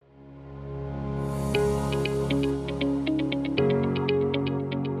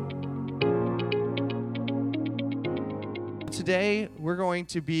today we're going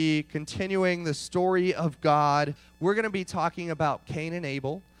to be continuing the story of God. We're going to be talking about Cain and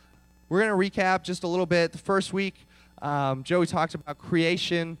Abel. We're going to recap just a little bit. The first week, Joey talked about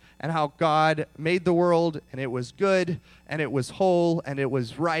creation and how God made the world, and it was good, and it was whole, and it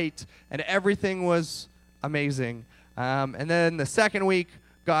was right, and everything was amazing. And then the second week,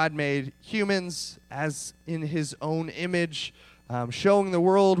 God made humans as in his own image, showing the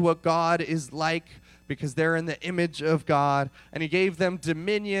world what God is like, because they're in the image of God, and he gave them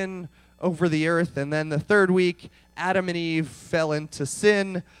dominion over the earth. And then the third week, Adam and Eve fell into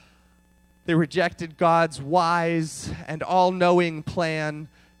sin. They rejected God's wise and all-knowing plan,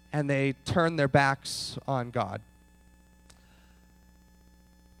 and they turned their backs on God.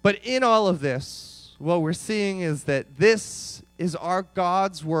 But in all of this, what we're seeing is that this is our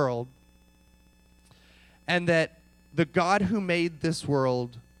God's world, and that the God who made this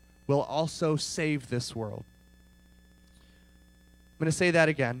world will also save this world. I'm going to say that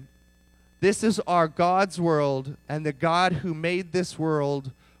again. This is our God's world, and the God who made this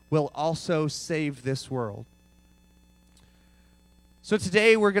world will also save this world. So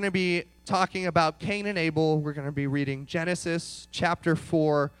today we're going to be talking about Cain and Abel. We're going to be reading Genesis chapter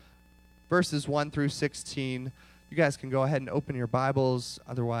 4, verses 1 through 16. You guys can go ahead and open your Bibles.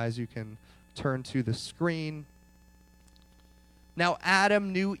 Otherwise, you can turn to the screen. Now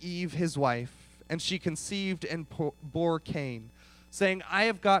Adam knew Eve, his wife, and she conceived and bore Cain, saying, I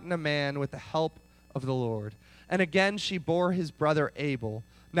have gotten a man with the help of the Lord. And again she bore his brother Abel.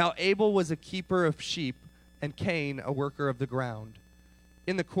 Now Abel was a keeper of sheep, and Cain a worker of the ground.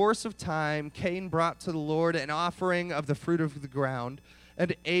 In the course of time, Cain brought to the Lord an offering of the fruit of the ground,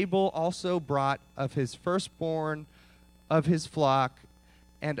 and Abel also brought of his firstborn of his flock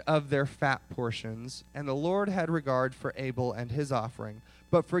and of their fat portions. And the Lord had regard for Abel and his offering,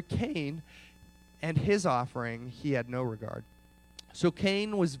 but for Cain and his offering he had no regard. So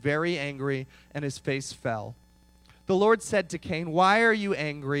Cain was very angry, and his face fell. The Lord said to Cain, why are you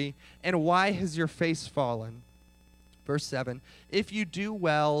angry, and why has your face fallen? Verse 7, if you do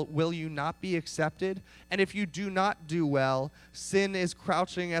well, will you not be accepted? And if you do not do well, sin is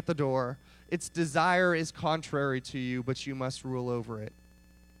crouching at the door. Its desire is contrary to you, but you must rule over it.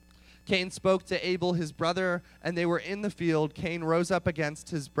 Cain spoke to Abel his brother, and they were in the field. Cain rose up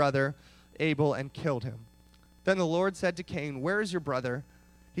against his brother Abel and killed him. Then the Lord said to Cain, where is your brother?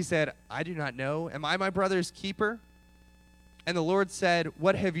 He said, I do not know. Am I my brother's keeper? And the Lord said,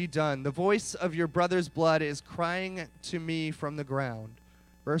 what have you done? The voice of your brother's blood is crying to me from the ground.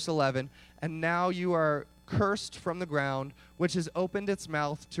 Verse 11, and now you are cursed from the ground, which has opened its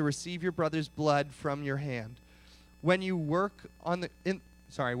mouth to receive your brother's blood from your hand. When you work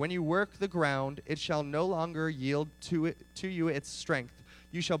the ground, it shall no longer yield to you its strength.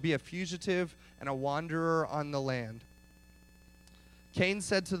 You shall be a fugitive and a wanderer on the land. Cain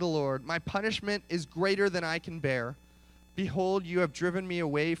said to the Lord, my punishment is greater than I can bear. Behold, you have driven me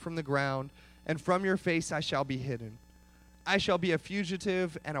away from the ground, and from your face I shall be hidden. I shall be a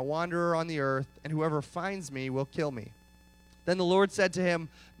fugitive and a wanderer on the earth, and whoever finds me will kill me. Then the Lord said to him,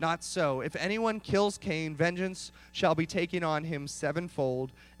 not so. If anyone kills Cain, vengeance shall be taken on him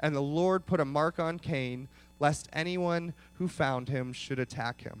sevenfold. And the Lord put a mark on Cain, lest anyone who found him should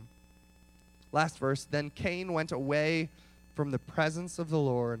attack him. Last verse, then Cain went away from the presence of the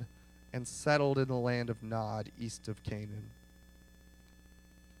Lord and settled in the land of Nod, east of Canaan.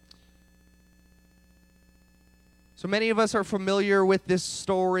 So many of us are familiar with this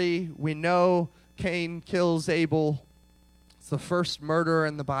story. We know Cain kills Abel. It's the first murder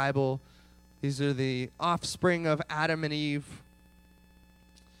in the Bible. These are the offspring of Adam and Eve.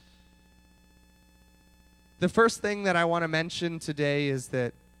 The first thing that I want to mention today is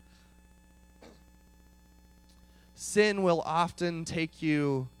that sin will often take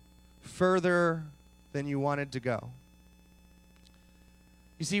you further than you wanted to go.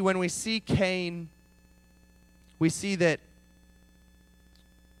 You see, when we see Cain, we see that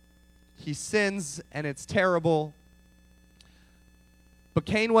he sins and it's terrible. But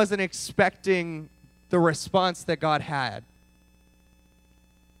Cain wasn't expecting the response that God had.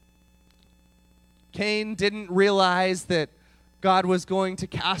 Cain didn't realize that God was going to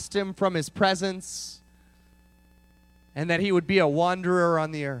cast him from his presence and that he would be a wanderer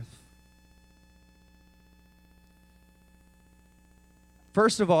on the earth.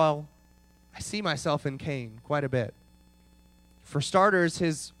 First of all, I see myself in Cain quite a bit. For starters,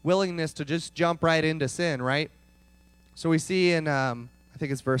 his willingness to just jump right into sin, right? So we see in, I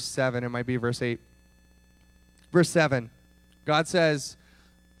think it's verse 7, it might be verse 8. Verse 7, God says,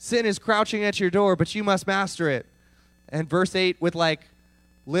 sin is crouching at your door, but you must master it. And verse 8, with like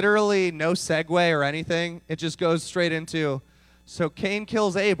literally no segue or anything, it just goes straight into, So Cain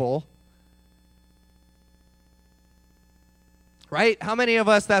kills Abel. Right? How many of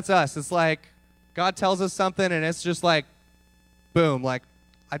us, that's us? It's like God tells us something and it's just like, boom, like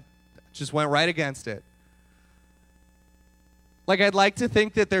I just went right against it. Like I'd like to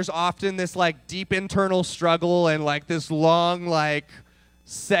think that there's often this like deep internal struggle and like this long like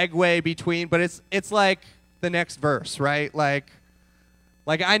segue between, but it's like the next verse, right? Like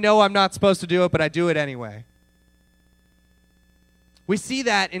I know I'm not supposed to do it, but I do it anyway. We see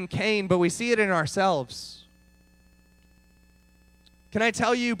that in Cain, but we see it in ourselves. Can I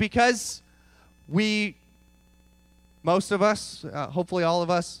tell you, because most of us, hopefully all of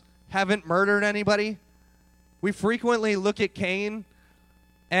us, haven't murdered anybody, we frequently look at Cain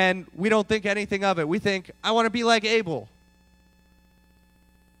and we don't think anything of it. We think, I want to be like Abel.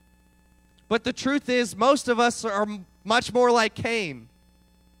 But the truth is, most of us are much more like Cain,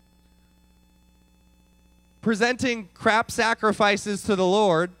 presenting crap sacrifices to the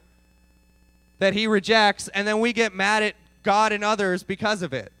Lord that he rejects, and then we get mad at God and others because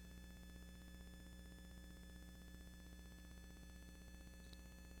of it.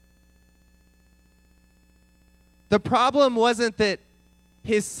 The problem wasn't that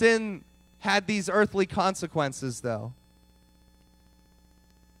his sin had these earthly consequences, though.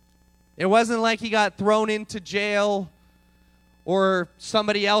 It wasn't like he got thrown into jail or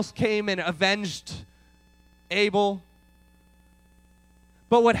somebody else came and avenged Abel.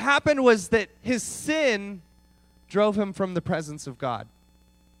 But what happened was that his sin drove him from the presence of God.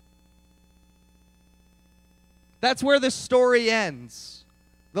 That's where the story ends.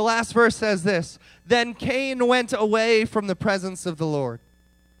 The last verse says this: Then Cain went away from the presence of the Lord.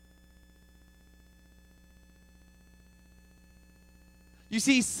 You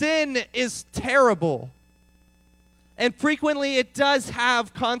see, sin is terrible. And frequently it does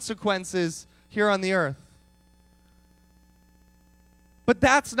have consequences here on the earth. But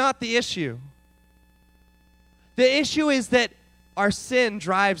that's not the issue. The issue is that our sin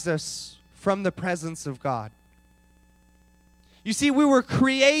drives us from the presence of God. You see, we were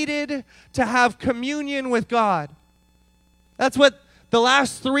created to have communion with God. That's what the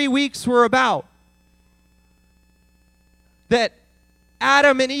last 3 weeks were about. That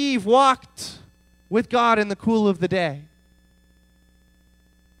Adam and Eve walked with God in the cool of the day.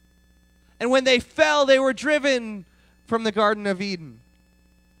 And when they fell, they were driven from the Garden of Eden.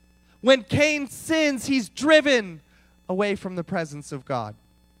 When Cain sins, he's driven away from the presence of God.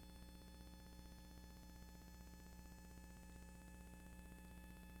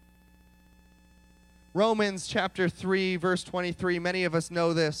 Romans chapter 3, verse 23, many of us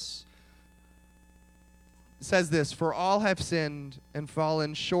know this. It says this: For all have sinned and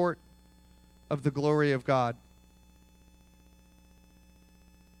fallen short of the glory of God.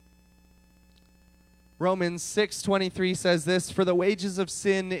 Romans 6:23 says this: For the wages of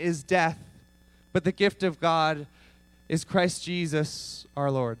sin is death, but the gift of God is Christ Jesus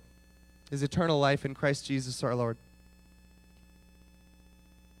our Lord. Is eternal life in Christ Jesus our Lord.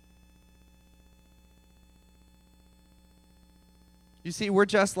 You see, we're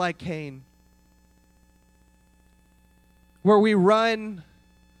just like Cain, where we run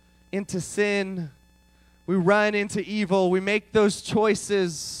into sin, we run into evil, we make those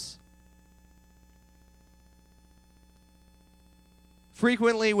choices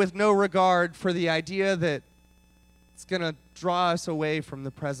frequently with no regard for the idea that it's going to draw us away from the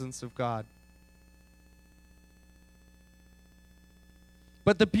presence of God.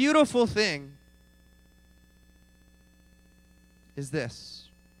 But the beautiful thing is this.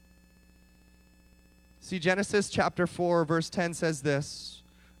 See, Genesis chapter 4, verse 10 says this: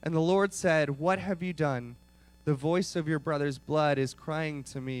 And the Lord said, What have you done? The voice of your brother's blood is crying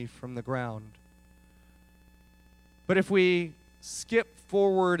to me from the ground. But if we skip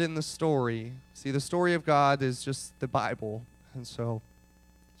forward in the story, see, the story of God is just the Bible. And so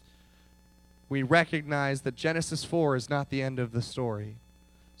we recognize that Genesis 4 is not the end of the story.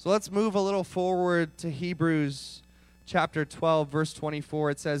 So let's move a little forward to Hebrews chapter 12, verse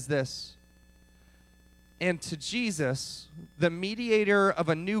 24. It says this: And to Jesus, the mediator of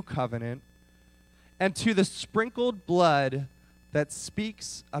a new covenant, and to the sprinkled blood that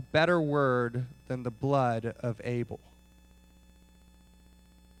speaks a better word than the blood of Abel.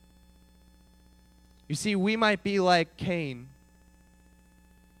 You see, we might be like Cain,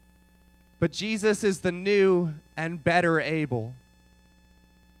 but Jesus is the new and better Abel.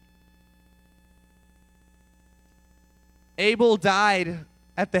 Abel died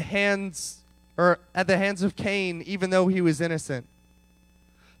at the hands of Cain, even though he was innocent.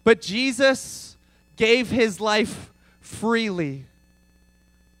 But Jesus gave his life freely.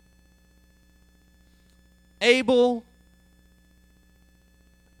 Abel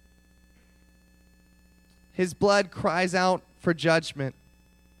His blood cries out for judgment.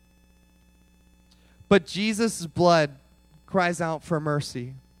 But Jesus' blood cries out for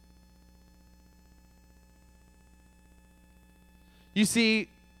mercy. You see,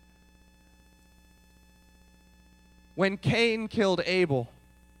 when Cain killed Abel,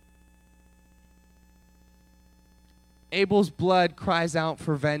 Abel's blood cries out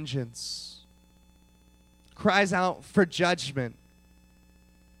for vengeance, cries out for judgment.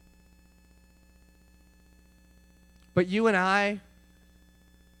 But you and I,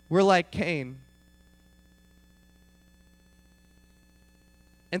 we're like Cain.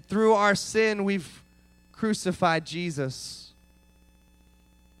 And through our sin, we've crucified Jesus.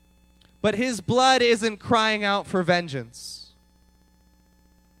 But his blood isn't crying out for vengeance.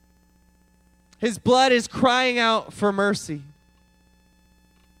 His blood is crying out for mercy.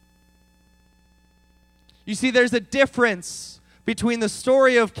 You see, there's a difference between the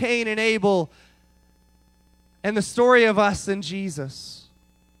story of Cain and Abel and the story of us and Jesus.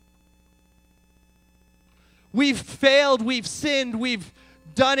 We've failed, we've sinned, we've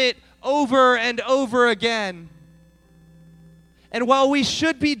done it over and over again. And while we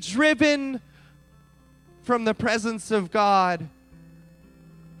should be driven from the presence of God,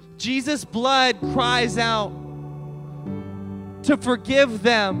 Jesus' blood cries out to forgive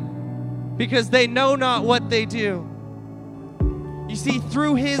them because they know not what they do. You see,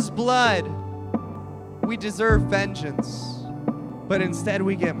 through his blood, we deserve vengeance, but instead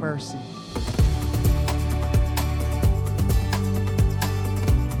we get mercy.